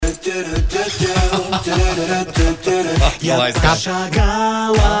Ja pašā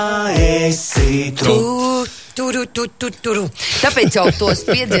galā esi tu. Turu. Tāpēc jau tos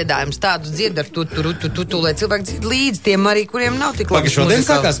piedziedājumus tādus dzied ar tu, lai cilvēki dzied līdz tiem arī, kuriem nav tik labi. Šodien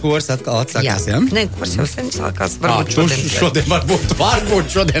sākās kurs atkal atsākās, jā? Nē, kurs jau sen sākās. Varbūt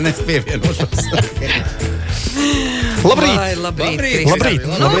šodien es pievienošos. Labrīt.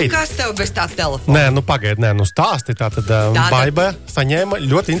 Kas tev bez tā telefona? Nē, pagaid, stāsti. Tātad Baiba saņēma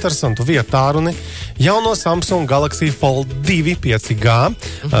ļoti interesantu vietāruni jauno Samsung Galaxy Fold 2 5G,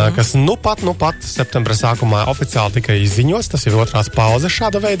 kas nu pat septembra sākumā oficiāli tika izziņots. Tas ir otrās pauzes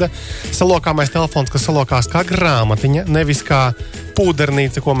šāda veida salokāmais telefons, kas salokās kā grāmatiņa, nevis kā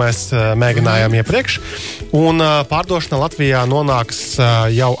pūdernīca, ko mēs mēģinājām iepriekš. Un pārdošana Latvijā nonāks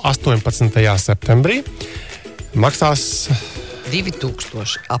jau 18. septembrī. Maksās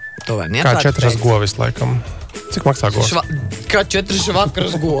 2000 aptuveni. Kā 4 govis, laikam. Cik maksā govis? Kā 4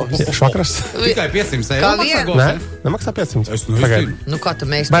 švakras govis. Švakras? Tikai 500 eiro maksā govis? Nē, nemaksā 500. Es nezinu. Kā tu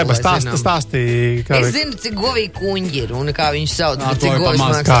mēs Baiba, to zinām? stāstīja. Es zinu, cik govīgi kuņģi ir un kā viņš sauc. Cik govis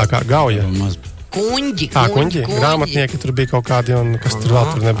maksā. Kā gauja? Kuņģi. Grāmatnieki tur bija kaut kādi, un kas tur vēl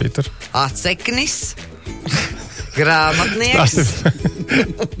tur nebija tur. Atseknis. Grāmatnieks.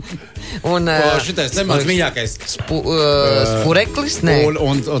 Un šitais nemaz mīļākais spureklis, nē.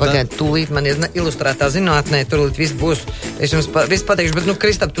 Pagaid, tūlīt man ir ilustrētā zinātnē, turlīt viss būs. Es jums viss pateikšu, bet,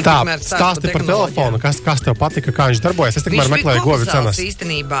 Kristap, tu tikmēr stāsti par telefonu, kas tev patika, kā viņš darbojas. Es tikmēr meklēju govi cenas.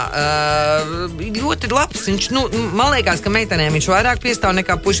 Īstenībā ļoti labs. Viņš, man liekas, ka meitenēm viņš vairāk piestāv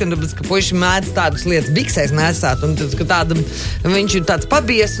nekā pušiem, tāpēc, ka puši mēdz tādas lietas biksēs nesāt, un viņš ir tāds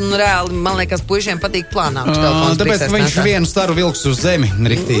pabies, un reāli, man liekas, pušiem patīk plānāks telefons. Tāpēc, ka viņš vienu staru vilks uz zemi,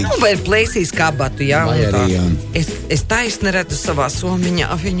 riktīgi. Vai plēsīs kabatu, jā. Es taisni redzu savā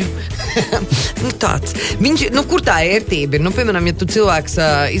somiņā viņu. Tāds. Viņš, kur tā ērtība ir? Piemēram, ja tu cilvēks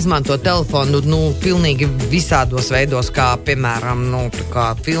izmanto telefonu, pilnīgi visādos veidos, kā, piemēram,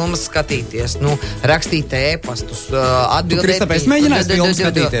 kā filmas skatīties, rakstīt ēpastus, atbildēt. Tu, Kristap, es mēģināju filmas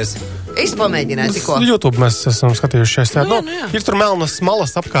skatīties. Es pamēģināju tikko. YouTube mēs esam skatījušies. Ir tur melnas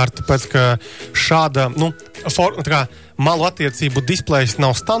malas apkārt, tāpēc, ka šāda, malu attiecību displejs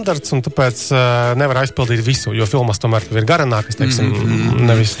nav standarts, un tāpēc nevar aizpildīt visu, jo filmas tomēr ir garanākas, teiksim,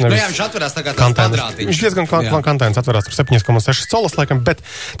 nevis viņš atverās tā kā tāds kvadrātiņš. Viņš diezgan kantēns atverās tur 7,6 colas, laikam, bet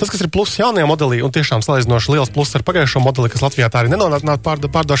tas, kas ir pluss jaunajā modelī, un tiešām salīdzinoši liels pluss ar pagājušo modeli, kas Latvijā tā arī nenonāca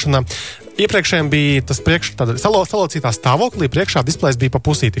pārdošanā, iepriekšējiem bija tas salocītā stāvoklī, priekšā displejs bija pa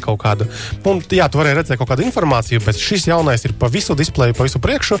pusīti kaut kādu. Un, jā, tu varēji redzēt kaut kādu informāciju, bet šis jaunais ir pa visu displeju, pa visu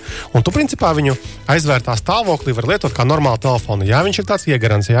priekšu, un tu principā viņu aizvērtā stāvoklī var lietot kā normālu telefonu. Jā, viņš ir tāds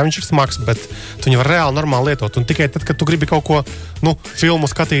iegarants, jā, viņš ir smags, bet tu viņu var reāli normāli lietot. Un tikai tad, kad tu gribi kaut ko, filmu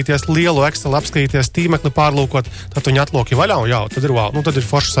skatīties, lielu Excel apskatīties, tīmekli pārlūkot, tad tu viņu atloki vaļā, un jā, tad ir wow, tad ir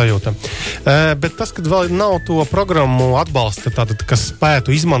forša sajūta. Bet tas, kad vēl nav to programmu atbalsta, tātad, kas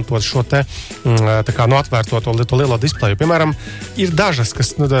spētu izmantot šo te, atvērto to lielo displeju. Piemēram, ir dažas,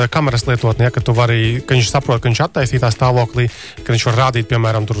 kas kameras lietotnē, ka tu vari, ka viņš saprot, ka viņš attaisītā stāvoklī, ka viņš var rādīt,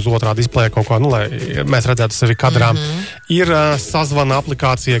 piemēram, tur uz otrā displeja kaut ko, lai mēs redzētu sevi kadrā. Ir sazvana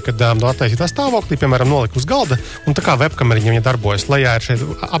aplikācija, kad attaisītā stāvoklī, piemēram, nolikt uz galda, un tā kā webkameriņa viņa darbojas. Lejā ir šeit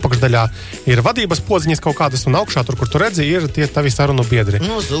apakšdaļā ir vadības podziņas kaut kādas, un augšā tur, kur tu redzi, ir tie tavi sarunu biedri.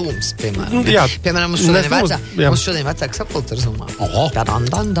 Zooms, piemēram. Jā. Piemēram, mums šodien vecāks apkults ar Zoomā.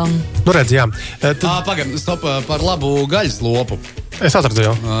 Redzi, jā. Pagaid, stop par labu gaļas lopu. Es atradu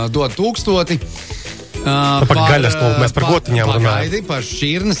jau. Dod 1000. Par gaļas lopu, mēs par gotiņām runājam. Par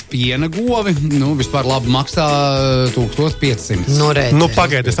šķirnes piena govi, vispār labi maksā 1500.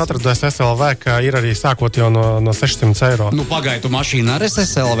 Pagaidi, es atradu SLV, ka ir arī sākot jau no 600 eiro. Pagaidi, tu mašīnu ar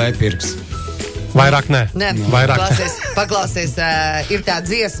SLV pirks. Vairāk nē. Paklausies, ir tā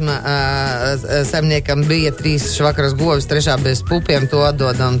dziesma, saimniekam bija 3 švakaras govis, 3 bez pupiem, to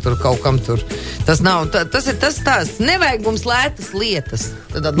atdodam tur kaut kam tur. Tas nav, tas ir tās nevajag mums lētas lietas.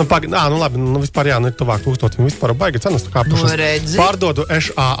 Vispār ir tuvāk 1000, vispār baigi cenas kāpušas. Pārdodu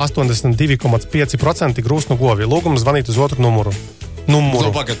SA 82,5% grūsnu govi. Lūgums zvanīt uz otru numuru.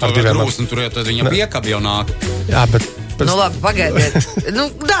 Pagaid, to vēl grūsnu, tur tad viņam piekabi jau nāk. Jā, bet labi, pagaidiet.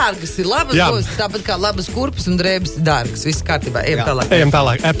 Dārgas ir labas govis, tāpat kā labas kurpes un drēbes ir dārgas. Viss kārtībā. Ejam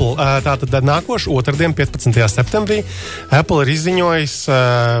tālāk. Apple. Tātad nākošu otrdien, 15. septembrī, Apple ir izziņojis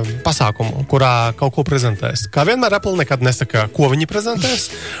pasākumu, kurā kaut ko prezentēs. Kā vienmēr Apple nekad nesaka, ko viņi prezentēs,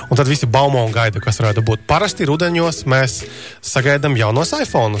 un tad visi baumo un gaida, kas varētu būt. Parasti rudeņos mēs sagaidām jaunos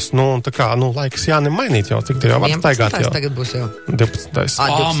iPhones. Laiks jānim mainīt jau, cik tie jau var staigāt jau. 11. tagad būs jau. 12.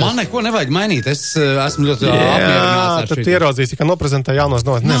 Man neko nevajag mainīt. Es esmu ļoti apmierināts ar tad ieraudzīsi, ka noprezentē jaunos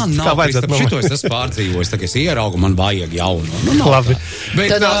novērts. Nav, šito es esmu pārdzīvojis, tā kā es ieraugu, man vajag jauno. Labi. Bet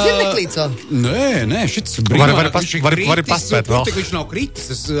tā nav zirneklīts vēl? Nē, šits brīnā, vari paspēt vēl. Tik viņš nav kritis.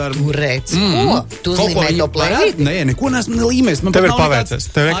 Redz, ko? Tu uzlīmēji to plēvīti? Nē, neko neesmu līmējis. Tev ir paveicies,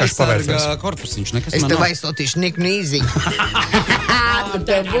 tev vienkārši paveicies. Korpusiņš, nekas es man tev nav. aizsūtīšu niknīzi.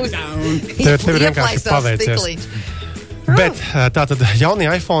 Tev būs tev ir vienkārši paveicies. Bet tātad jaunie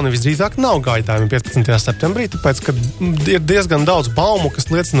iPhone visdrīzāk nav gaidāmi 15. septembrī, tāpēc, ka ir diezgan daudz baumu, kas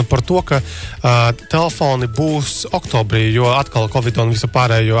liecina par to, ka telefoni būs oktobrī, jo atkal Covid un visu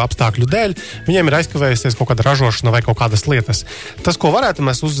pārējo apstākļu dēļ viņiem ir aizkavējusies kaut kāda ražošana vai kaut kādas lietas. Tas, ko varētu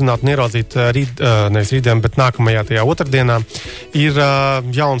mēs uzzināt un ieraudzīt nevis rītdien, bet nākamajā tajā otrdienā, ir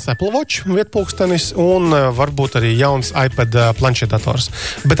jauns Apple Watch vietpulkstenis un varbūt arī jauns iPad planšetdators.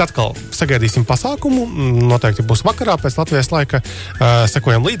 Bet atkal sagaidīsim pasākumu, noteikti būs vakarā pēc Latvijas laika,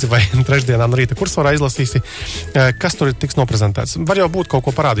 sekojam līdzi vai trešdienā no rīta kursvarā izlasīsi, kas tur tiks noprezentēts. Var jau būt kaut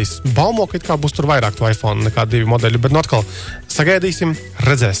ko parādīs. Baumo, ka it kā būs tur vairāk to iPhone nekā 2 modeļi, bet atkal sagaidīsim,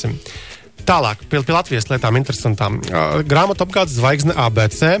 redzēsim. Tālāk, pie Latvijas lietām interesantām. Grāmatu apgādes zvaigzne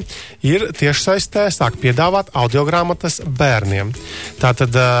ABC ir tiešsaistē sāk piedāvāt audiogrāmatas bērniem.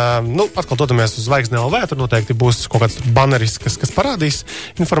 Tātad, atkal dodamies uz zvaigzne LV, tur noteikti būs kaut kāds baneris, kas parādīs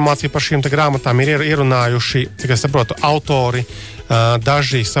informāciju par šīm te grāmatām. Ir ierunājuši, cik es saprotu, autori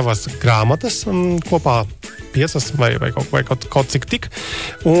daži savas grāmatas kopā 5 vai kaut cik tik.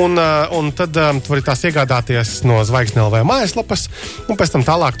 Un tad tu vari tās iegādāties no Zvaigzne LV mājaslapas, un pēc tam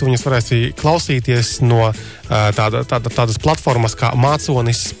tālāk tu viņas varēsi klausīties no tādas platformas kā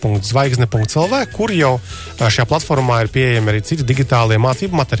māconis.zvaigzne.lv, kur jau šajā platformā ir pieejami arī citi digitālie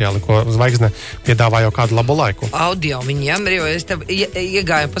mācību materiāli, ko Zvaigzne piedāvā jau kādu labu laiku. Audio viņiem, jo es tev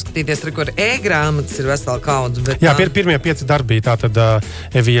iegāju paskatīties, kur e-grāmatas ir vesela kaudze. Bet, jā, pirmie 5 darbi, tātad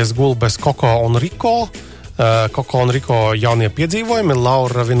Evijas Gulbes, Koko un Riko. Koko un Riko jaunie piedzīvojumi,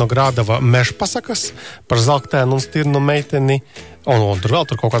 Laura Vinogrādava mežpasakas par zelktēnu un stirnu meiteni, un tur vēl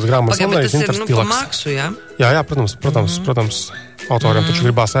tur kaut kāds grāmatas. Bet tas ir, pa maksu, jā? Jā, protams. Autoriem taču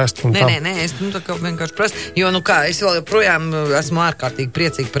gribās ēst. Nē, es tā kā vienkārši prasu. Jo, es vēl joprojām esmu ārkārtīgi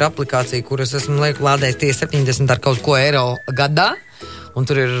priecīgi par aplikāciju, kuras esmu lādējis tie 70 ar kaut ko eiro gadā. Un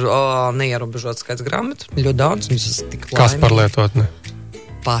tur ir neierobežots skaits grāmatu, ļoti daudz. Kas par lietotni?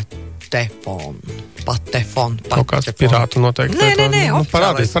 Patefon. Kaut kāds pirātu noteikti. Nē,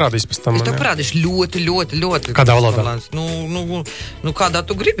 parādīs pēc tam. Es tev parādīšu ļoti. Kādā valodā? Kādā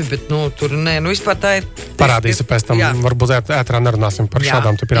tu gribi, bet tur vispār tā ir. Parādīsi pēc tam, varbūt ētrā nerunāsim par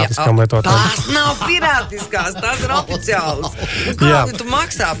šādām te pirātiskām lietotnēm. Tās nav pirātiskās, tās ir oficiālas. Kā tu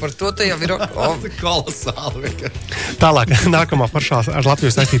maksā par to, te jau ir kolosāli. Tālāk, nākamā paršā ar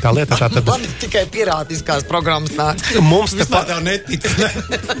Latviju saistītā lieta. Man ir tikai pirātiskās programmas nāk. Mums vispār tev netic.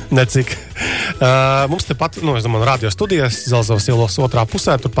 Necik. Mums tepat, es domāju, radio studijas, Zelzavas ielas otrā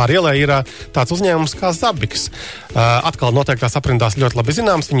pusē, tur pār ielē ir tāds uzņēmums kā Zabiks. Atkal noteiktās aprindās ļoti labi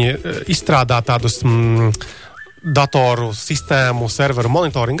zināms, viņi izstrādā tādus datoru sistēmu, serveru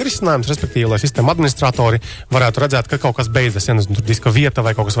monitoringa risinājumus, respektīvi, lai sistēma administratori varētu redzēt, ka kaut kas beidzas, ja tur diska vieta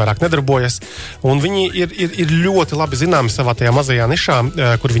vai kaut kas vairāk nedarbojas. Un viņi ir ļoti labi zināmi savā tajā mazajā nišā,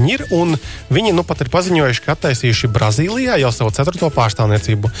 kur viņi ir, un viņi pat ir paziņojuši, ka attaisījuši Brazīlijā jau savu 4.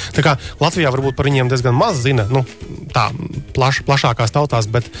 pārstāvniecību. Tā kā Latvijā varbūt par viņiem diezgan maz zina, plašākās tautās,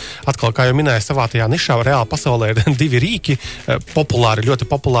 bet atkal, kā jau minēju, savā tajā nišā reāli pasaulē ir 2 rīki, ļoti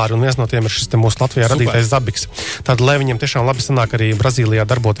populāri, un viens no tiem ir šis te mūsu Latvijā radītais Zabiks. Tad, lai viņiem tiešām labi sanāk arī Brazīlijā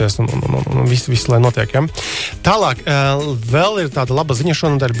darboties un viss, lai notiek. Ja? Tālāk, vēl ir tāda laba ziņa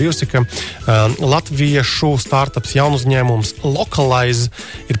šonadēļ bijusi, ka latviešu startups jaunuzņēmums Localize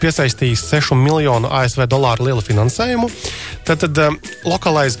ir piesaistījis $6 miljonu ASV lielu finansējumu. Tad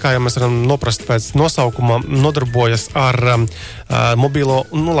Localize, kā jau mēs varam noprast pēc nosaukuma, nodarbojas ar mobilo,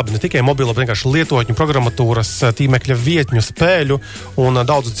 ne tikai mobilo, bet vienkārši lietotņu programmatūras, tīmekļa vietņu, spēļu un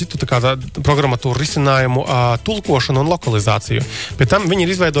daudzu citu programmatūru risinājumu tulkošanu un lokalizāciju. Pēc tam viņi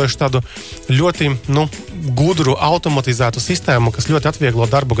ir izveidojuši tādu ļoti gudru, automatizētu sistēmu, kas ļoti atvieglo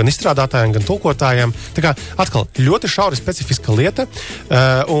darbu gan izstrādātājiem, gan tulkotājiem. Tā kā atkal ļoti šauri specifiska lieta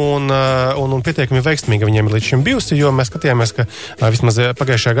un pietiekami veiksmīga viņiem ir līdz šim bijusi, jo mēs skatījāmies, ka vismaz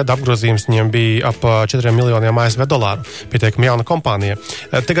pagājušajā gada apgrozījums viņiem bija ap $4 miljoniem ASV. Pietiekami jauna kompānija.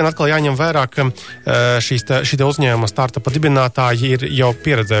 Te gan atkal jāņem vērā, ka šī uzņēmuma startupa dibinātāji ir jau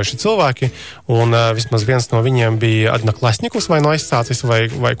pieredzējuši cilvēki, un vismaz viens no viņiem bija Adnaklasņikus vai no aizsācis,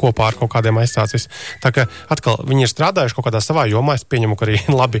 vai kopā ar kaut kādiem aizsācis. Tā ka atkal viņi ir strādājuši kaut kādā savā jomā, es pieņemu, ka arī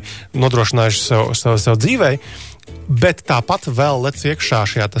labi nodrošinājuši sev dzīvei. Bet tāpat vēl lec iekšā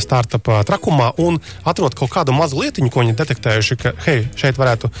šajā startup trakumā un atrod kaut kādu mazu lietiņu, ko viņi detektējuši, ka, hei, šeit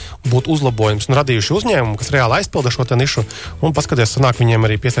varētu būt uzlabojums un radījuši uzņēmumu, kas reāli aizpilda šo te nišu un paskaties, sanāk viņiem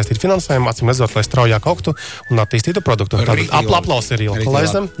arī piesaistīt finansējumu, acīm redzot, lai straujāk augtu un attīstītu produktu. Tātad aplausi ir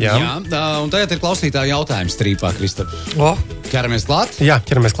ilgalaizam. Jā, un tagad ir klausītāja jautājums strīpā, Kristap. Ķeramies klāt? Jā,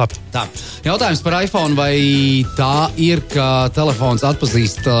 ķeramies klāt. Tā. Jautājums par iPhone, vai tā ir, ka telefons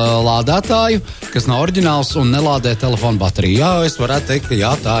atpazīst lādētāju, kas nav oriģināls un nelādē telefonu bateriju? Jā, es varētu teikt, ka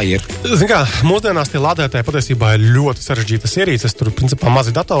jā, tā ir. Zin kā, mūsdienās tie lādētāji patiesībā ir ļoti sarežģītas ierīces, tur principā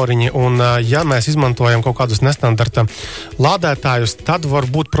mazi datoriņi, un ja mēs izmantojam kaut kādus nestandarta lādētājus, tad var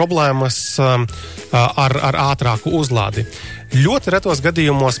būt problēmas ar ātrāku uzlādi. Ļoti retos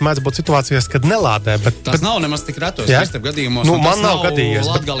gadījumos mēdz būt situācijas, kad nelādē, bet... Tas nav nemaz tik retos, gadījumos. Man nav gadījies.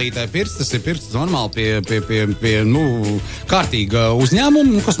 Latgalītē pirts, tas ir pirts normāli pie kārtīga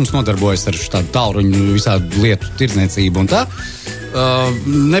uzņēmuma, kas mums nodarbojas ar tādu tālruņu visādu lietu tirdzniecību un tā.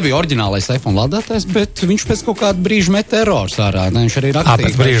 Nebija oriģinālais iPhone lādētājs, bet viņš pēc kaut kāda brīža met erors ārā. Viņš arī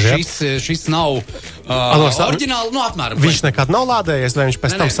rakstīja, ka šis nav oriģināli, apmēram. Viņš nekad nav lādējies, vai viņš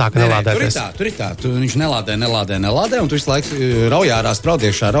pēc tam sāka nelādēties? Tur ir tā. Viņš nelādē, un tu visu laiku raujārās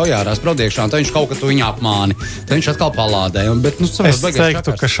praudiekšā, un tad viņš kaut kā tu viņu apmāni. Tad viņš atkal palādē. Es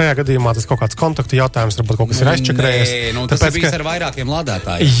teiktu, ka šajā gadījumā tas kaut kāds kontaktu jautājums, varbūt kaut kas ir aizčakrējies. Tas ir bijis ar vairākiem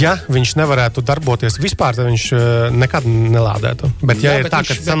lādētājiem. Ja viņš nevarētu darboties vispār, tad viņš nekad nelādētu. Bet ja ir tā,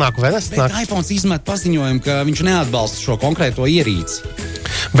 ka sanāk vēnes... Bet iPhone izmet paziņojumu, ka viņš neatbalsta šo konkrēto ierīci.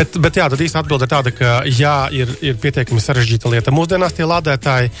 Bet jā, tad īsti atbilde ir tāda, ka jā, ir pietiekami sarežģīta lieta. Mūsdienās tie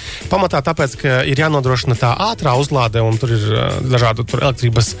lādētāji pamatā tāpēc, ka ir jānodrošina tā ātrā uzlāde, un tur ir dažādu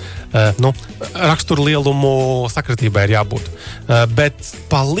elektrības raksturlielumu sakritībai ir jābūt. Bet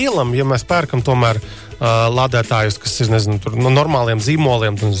pa lielam, ja mēs pērkam tomēr lādētājus, kas ir, tur normāliem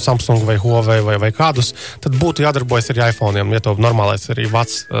zīmoliem, Samsung vai Huawei vai kādus, tad būtu jādarbojas arī iPhone'iem, ja to normālais arī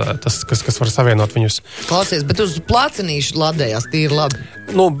vats, tas, kas var savienot viņus. Klausies, bet uz plācenīšu lādējās tīri labi.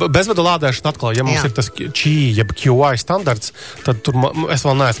 Bezvadu lādēšana atkal, ja mums ir tas QI, jeb QI standarts, tad tur es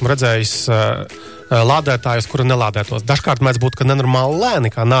vēl neesmu redzējis lādētājus, kura nelādētos. Dažkārt mēdz būt, ka nenormāli lēni,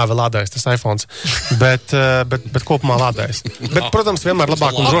 kā nāve lādējas tas iPhones, bet kopumā lādējas. Bet, protams, vienmēr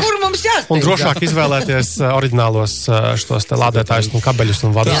labāk un drošāk izvēlēties oriģinālos šos te lādētājus un kabeļus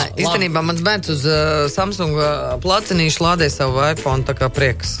un vadus. Jā, īstenībā mans bērns uz Samsung placenīšu lādē savu iPhone, tā kā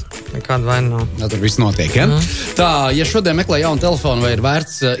prieks. Nekāda vaina nav. Jā, tur viss notiek, ja? Tā, ja šodien meklē jaunu telefonu, vai ir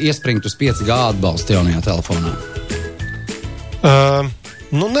vērts iespringt uz 5G atbalstu jaunajā telefonā?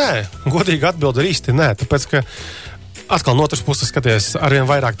 Nē, godīgi atbildi ir īsti nē, tāpēc, ka atkal no otras puses skaties, arvien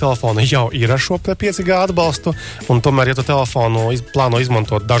vairāk telefonu jau ir ar šo 5G atbalstu, un tomēr, ja tu telefonu plāno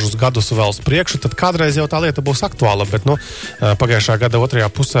izmantot dažus gadus vēl uz priekšu, tad kādreiz jau tā lieta būs aktuāla, bet, pagājušā gada otrajā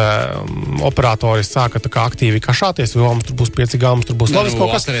pusē operatori sāka tā kā aktīvi kašāties, jo mums tur būs 5G, mums tur būs labi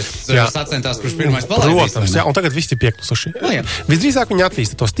kaut kas. Sacentās, kurš pirmais palaidīs. Protams, jā, un tagad visi pieklusuši. Visdrīzāk viņi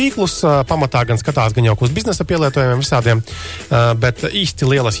attīsta tos tīklus, pamatā gan skatās, gan jau uz biznesa pielietojumiem visādiem, bet īsti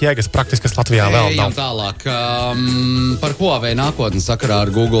lielas jēgas praktiskas Latvijā vēl nav. Tālāk. Par Huawei nākotnes sakarā ar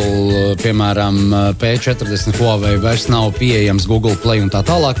Google, piemēram, P40 Huawei vairs nav pieejams Google Play un tā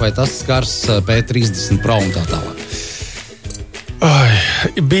tālāk, vai tas skars P30 Pro un tā tālāk?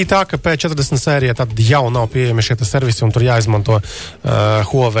 Bija tā, ka P40 sērija tad jau nav pieejami šie servisi, un tur jāizmanto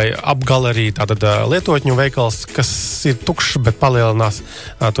Huawei apgalerija, tātad lietotņu veikals, kas ir tukšs, bet palielinās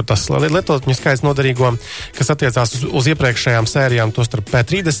tur tas lietotņu skaits noderīgo, kas attiecās uz iepriekšējām sērijām, tos starp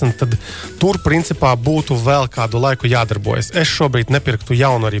P30, tad tur principā būtu vēl kādu laiku jādarbojas. Es šobrīd nepirktu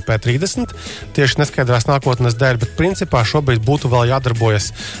jaunu arī P30, tieši neskaidrās nākotnes dēļ, bet principā šobrīd būtu vēl jādarbojas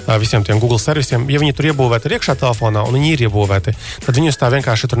visiem tiem Google servisiem. Ja viņi tur iebūvēti ir iekšā telefonā, un viņi ir iebūvēti, tad viņus tā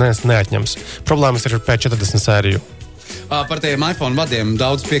vienkārši tur neatņems. Problēmas ir ar P40 sēriju. Par tiem iPhone vadiem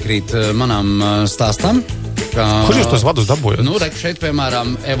daudz piekrīt manam stāstam. Kur jūs tos vadus dabūjat? Šeit,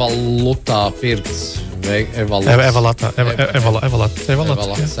 piemēram, Evalutā pirks. Evalats.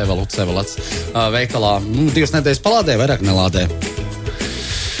 Veikalā. 2 nedēļas palādē, vairāk nelādē.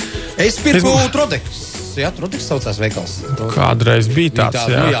 Es pirku Trodeks. Jā, Trodeks saucās veikals. Kādreiz bija tāds,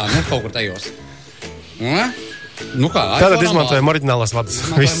 jā. Kaut kur tajos. Tātad izmantojam oriģinālās vadas.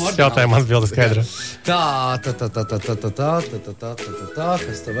 Viss jautājuma atbilde skaidra. Tā,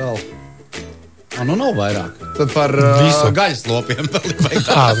 kas te vēl? Nav vairāk. Tad par gaļas lopiem vēl ir vajag.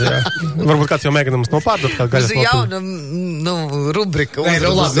 Varbūt kāds jau mēģina mums nopārdot kādu gaļas lopu. Jauna rubrika.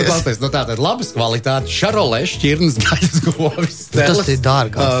 Tātad labas kvalitātes šarolē šķirnes gaļas govis. Tas ir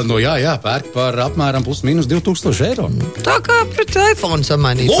dārgāk. Jā, pērk par apmēram +- 2000 eiro. Tā kā pret iPhone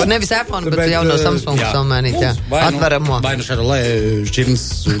samainīt. Nevis iPhone, bet jau no Samsung samainīt. Atveramo. Vai nu šarolē šķirnes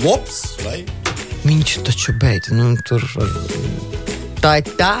lops, vai... Viņš taču beidz, tur... Tā ir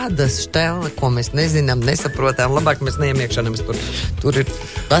tāda štela, ko mēs nezinām, nesaprotam. Labāk mēs neejam iekšā, tur ir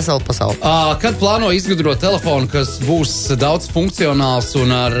vesela pasaule. Kad plāno izgudrot telefonu, kas būs daudz funkcionāls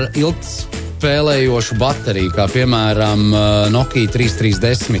un ar ilgspēlējošu bateriju, kā piemēram Nokia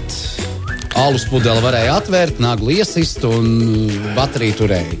 3310? Alus pudeli varēja atvērt, naglu iesist un bateriju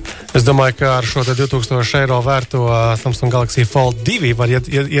turēja. Es domāju, ka ar šo €2000 vērto Samsung Galaxy Fold 2 var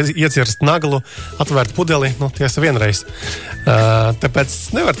iecirst naglu, atvērt pudeli, tiesa vienreiz. Tāpēc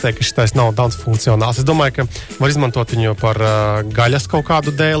nevar teikt, ka šitais nav daudz funkcionāls. Es domāju, ka var izmantot viņu par gaļas kaut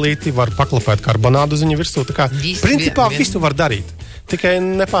kādu dēlīti, var paklapēt karbonādu uz viņu virsū. Tā kā, principā visu var darīt. Tikai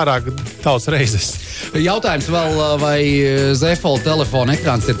nepārāk daudz reizes. Jautājums vēl, vai Z Fold telefona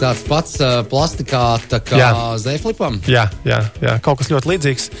ekrāns ir tāds pats plastikāta kā Z Flipam? Jā. Kaut kas ļoti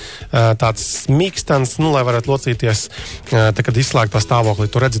līdzīgs. Tāds mīkstans, lai varētu locīties. Tad, kad izslēgt tā stāvoklī,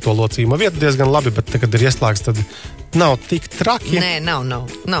 tu redzi to locījuma vietu diezgan labi, bet tad, kad ir ieslēgts, tad nav tik traki. Nē,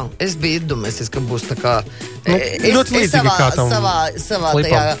 nav. Es biju domājies, ka būs tā kā... ļoti līdzīgi kā tam savā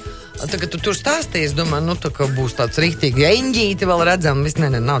tajā... Tagad tu tur stāstīji, es domāju, tā kā būs tāds riktīgi eņģīti vēl redzam,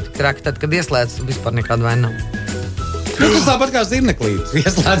 nav tik traki, tad, kad ieslēdz, vispār nekāda vaina nav. Tas tāpat kā zirneklīt,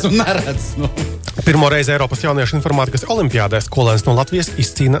 ieslēdz un neredz. Pirmo reizi Eiropas jauniešu informātikas olimpiādē skolēns no Latvijas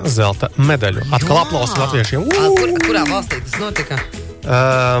izcīna zelta medaļu. Atkal aplausi latviešiem. Kurā valstī tas notika?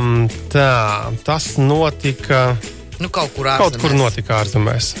 Tas notika... Kaut kur ārzemēs. Kaut kur notika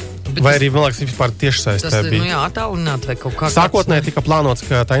ārzemēs. Vai arī, man liekas, vispār tiešsaistē bija. Attālināt vai kaut kā. Sākotnēji tika plānots,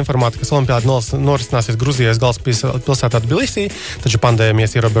 ka tā informātikas olimpiāda norisināsies Gruzijas galvaspilsētā Tbilisī, taču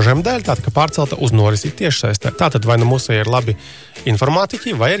pandēmijas ierobežojuma dēļ tā tika pārcelta uz norisi tiešsaistē. Tātad vai mūsu ir labi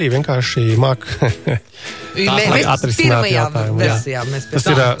informātiķi, vai arī vienkārši māk atrisināt jautājumu. Tas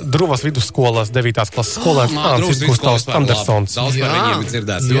ir Druvas vidusskolas 9. klases skolēns Ants Gustavs Andersons. Daudz par viņiem ir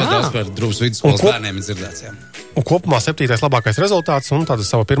dzirdēts. Ļoti daudz par Druvas vidusskolas bērniem ir dzirdēts. Un kopumā 7. labākais rezultāts un tāda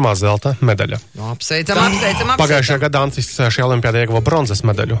sava pirmā zelta medaļa. Apsveicam. Pagājušajā gadā Ancis šajā olimpiādē ieguva bronzas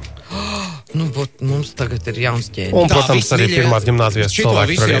medaļu. Mums tagad ir jauns ķēniņš. Un, protams, arī pirmās gimnāzijas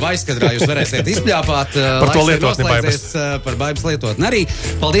cilvēki. Šito visu jau aizkadrā jūs varēsiet izpļāpāt. Par to lietotni baibas. Par baibas lietotni arī.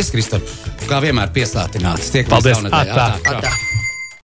 Paldies, Kristap, kā vienmēr piesātināts. Paldies. Atā.